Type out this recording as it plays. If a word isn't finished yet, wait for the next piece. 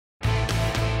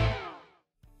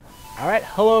All right,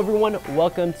 hello everyone.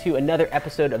 Welcome to another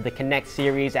episode of the Connect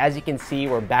series. As you can see,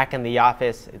 we're back in the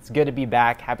office. It's good to be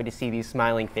back. Happy to see these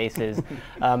smiling faces.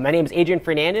 My name is Adrian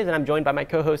Fernandez, and I'm joined by my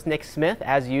co-host Nick Smith,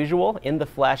 as usual, in the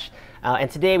flesh. And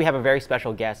today we have a very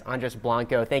special guest, Andres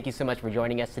Blanco. Thank you so much for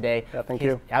joining us today. Yeah, thank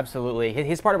you. Absolutely.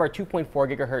 He's part of our 2.4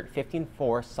 gigahertz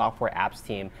 15.4 software apps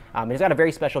team. And he's got a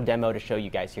very special demo to show you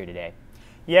guys here today.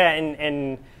 Yeah,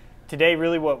 and today,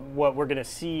 really what we're going to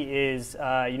see is,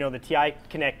 the TI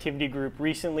Connectivity Group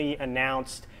recently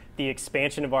announced the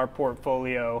expansion of our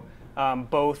portfolio,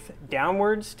 both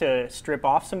downwards to strip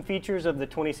off some features of the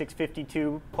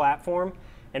 2652 platform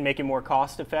and make it more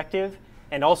cost effective,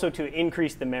 and also to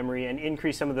increase the memory and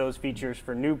increase some of those features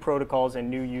for new protocols and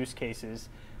new use cases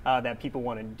that people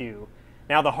want to do.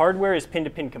 Now, the hardware is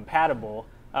pin-to-pin compatible,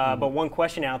 but one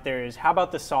question out there is, how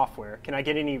about the software? Can I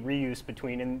get any reuse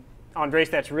between? And Andres,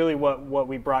 that's really what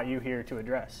we brought you here to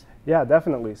address. Yeah,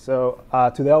 definitely. So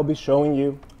today I'll be showing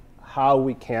you how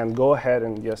we can go ahead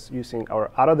and just using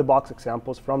our out-of-the-box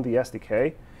examples from the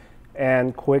SDK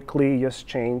and quickly just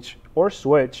change or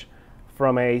switch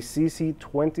from a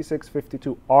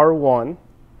CC2652R1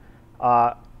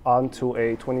 onto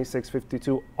a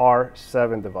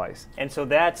 2652R7 device. And so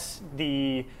that's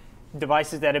the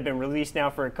devices that have been released now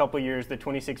for a couple years, the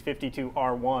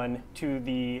 2652R1 to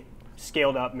the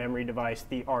scaled up memory device,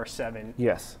 the R7.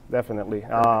 Yes, definitely.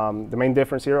 The main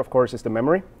difference here, of course, is the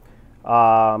memory.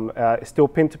 It's still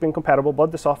pin-to-pin compatible,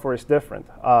 but the software is different.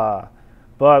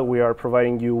 But we are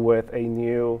providing you with a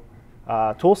new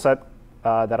tool set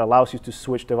that allows you to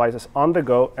switch devices on the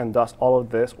go and does all of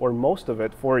this or most of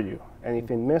it for you.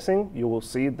 Anything missing, you will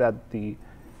see that the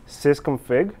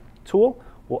sysconfig tool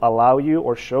will allow you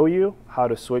or show you how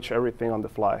to switch everything on the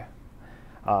fly.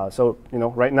 So,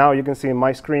 right now you can see in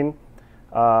my screen,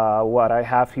 what I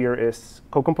have here is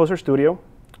CodeComposer Studio.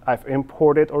 I've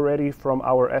imported already from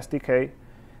our SDK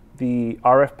the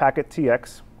RF packet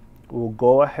TX. We'll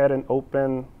go ahead and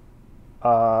open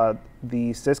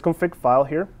the sysconfig file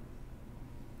here.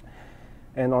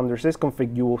 And under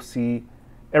sysconfig, you will see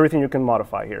everything you can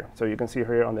modify here. So you can see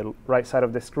here on the right side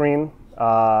of the screen,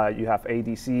 you have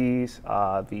ADCs,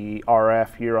 the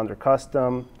RF here under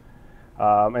custom,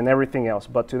 and everything else.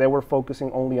 But today we're focusing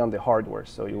only on the hardware.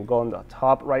 So you'll go in the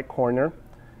top right corner,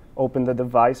 open the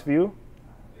device view,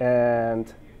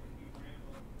 and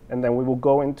then we will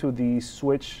go into the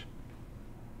switch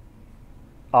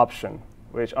option,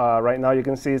 which right now you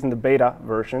can see is in the beta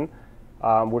version.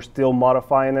 We're still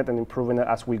modifying it and improving it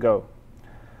as we go.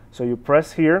 So you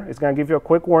press here. It's going to give you a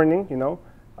quick warning,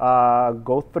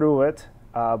 go through it.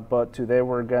 But today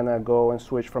we're going to go and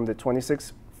switch from the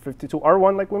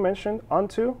 2652R1, like we mentioned,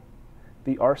 onto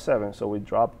the R7. So we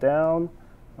drop down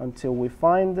until we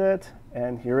find it,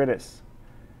 and here it is.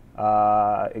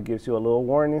 It gives you a little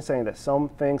warning saying that some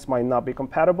things might not be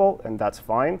compatible, and that's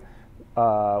fine.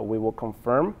 We will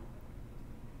confirm.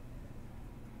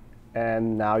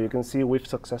 And now you can see we've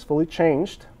successfully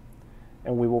changed,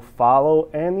 and we will follow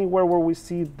anywhere where we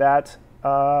see that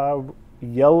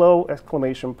yellow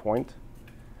exclamation point,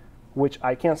 which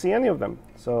I can't see any of them.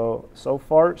 So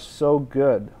far, so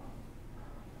good.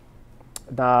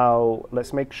 Now,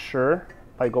 let's make sure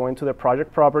by going to the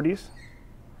project properties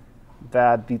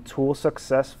that the tool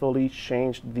successfully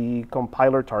changed the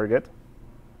compiler target.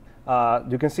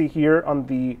 You can see here on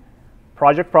the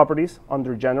project properties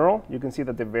under general, you can see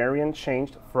that the variant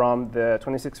changed from the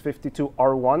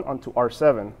 2652R1 onto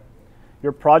R7.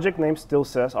 Your project name still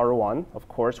says R1. Of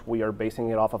course, we are basing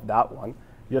it off of that one.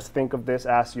 Just think of this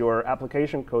as your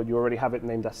application code. You already have it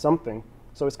named as something.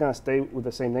 So it's going to stay with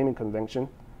the same naming convention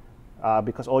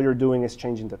because all you're doing is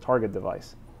changing the target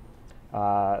device.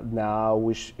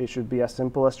 Now, it should be as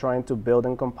simple as trying to build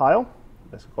and compile.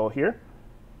 Let's go here.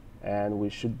 And we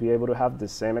should be able to have the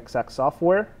same exact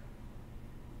software.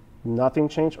 Nothing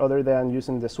changed other than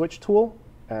using the switch tool.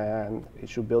 And it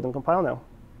should build and compile now.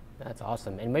 That's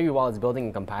awesome. And maybe while it's building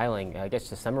and compiling, I guess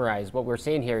to summarize, what we're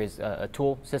seeing here is a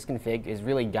tool, sysconfig, is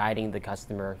really guiding the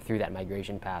customer through that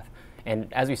migration path.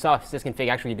 And as we saw, sysconfig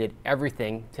actually did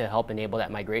everything to help enable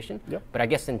that migration. Yep. But I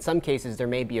guess in some cases, there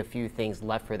may be a few things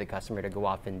left for the customer to go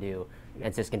off and do,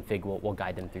 and sysconfig will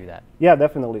guide them through that. Yeah,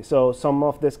 definitely. So some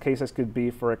of these cases could be,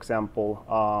 for example,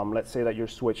 let's say that you're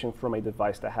switching from a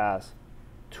device that has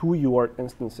 2 UART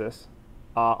instances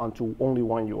onto only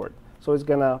 1 UART. So it's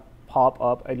going to pop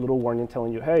up a little warning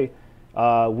telling you, hey,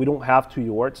 we don't have 2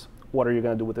 UARTs. What are you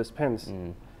going to do with these pins?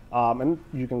 And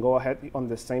you can go ahead on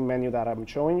the same menu that I'm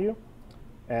showing you,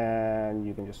 and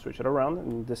you can just switch it around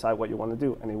and decide what you want to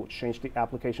do, and it will change the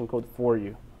application code for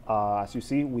you. As you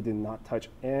see, we did not touch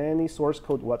any source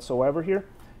code whatsoever here,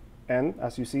 And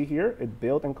as you see here, it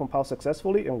built and compiled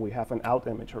successfully, and we have an out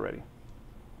image already.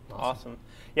 Awesome.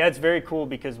 Yeah, it's very cool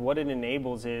because what it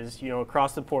enables is,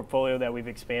 across the portfolio that we've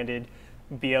expanded,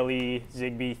 BLE,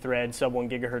 Zigbee, Thread, sub 1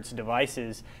 gigahertz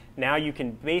devices, now you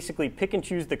can basically pick and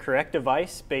choose the correct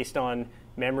device based on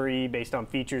memory, based on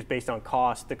features, based on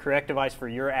cost, the correct device for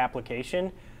your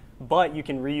application, but you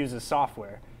can reuse the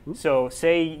software. So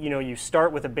say, you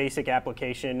start with a basic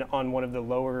application on one of the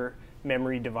lower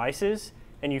memory devices,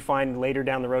 and you find later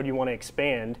down the road you want to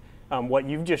expand. What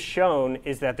you've just shown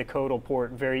is that the code will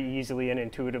port very easily and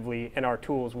intuitively, and our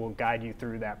tools will guide you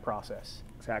through that process.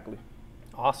 Exactly.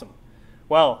 Awesome.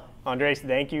 Well, Andres,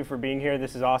 thank you for being here.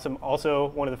 This is awesome.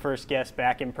 Also, one of the first guests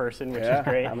back in person, which is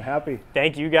great. I'm happy.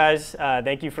 Thank you, guys.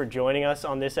 Thank you for joining us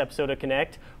on this episode of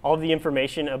Connect. All of the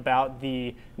information about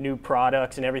the new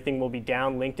products and everything will be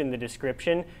down linked in the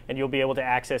description, and you'll be able to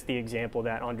access the example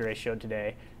that Andres showed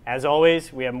today. As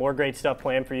always, we have more great stuff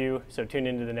planned for you, so tune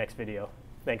into the next video.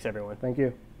 Thanks, everyone. Thank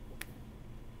you.